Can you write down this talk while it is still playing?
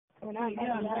we're not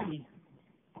Yeah, I'm ready.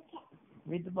 Okay.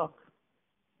 Read the book.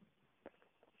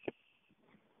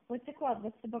 What's it called?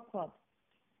 What's the book called?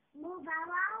 Move.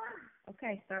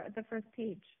 Okay, start at the first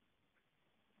page.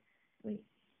 Wait.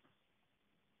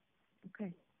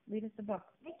 Okay, read us the book.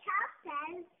 The cow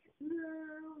says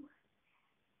moo.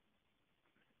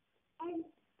 And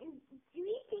 3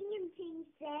 singing things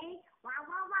say wah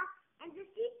wah wah. And the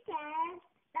sheep says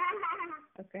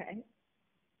bah. Okay.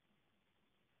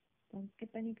 Don't skip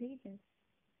any pages.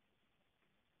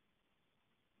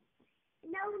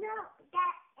 No,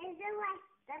 that isn't what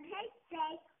the pigs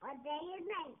say or day and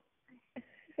night.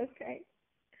 Okay.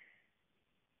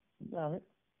 Got it.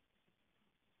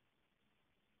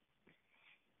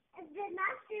 The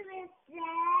nursery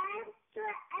says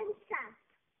and stuff.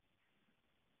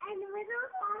 And little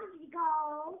dogs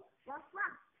go fluff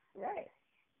fluff. Right.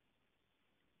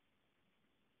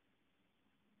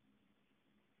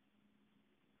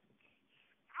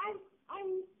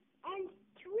 And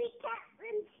 3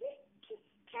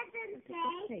 kittens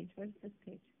say Where's this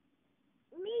page?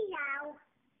 meow.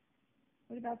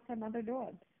 What about some other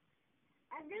dogs?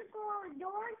 And the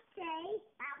dogs say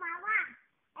wah wah wah.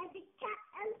 And the cat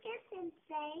and kittens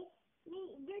say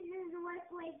this is look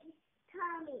like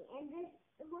Tommy and this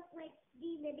look like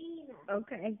Dina Dina.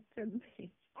 Okay, turn the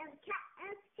page. And cat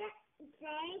and kittens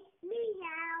say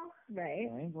meow. Right.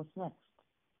 Okay, what's next?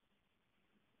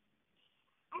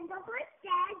 And the horse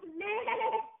says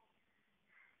meh.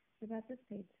 What about this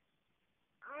page?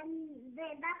 And the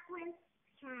duckling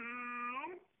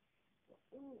says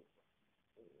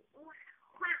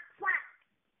quack quack.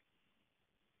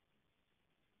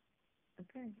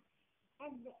 Okay.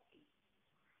 And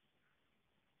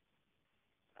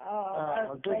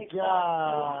Oh, Good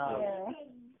job. Yeah.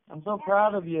 I'm so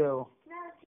proud of you.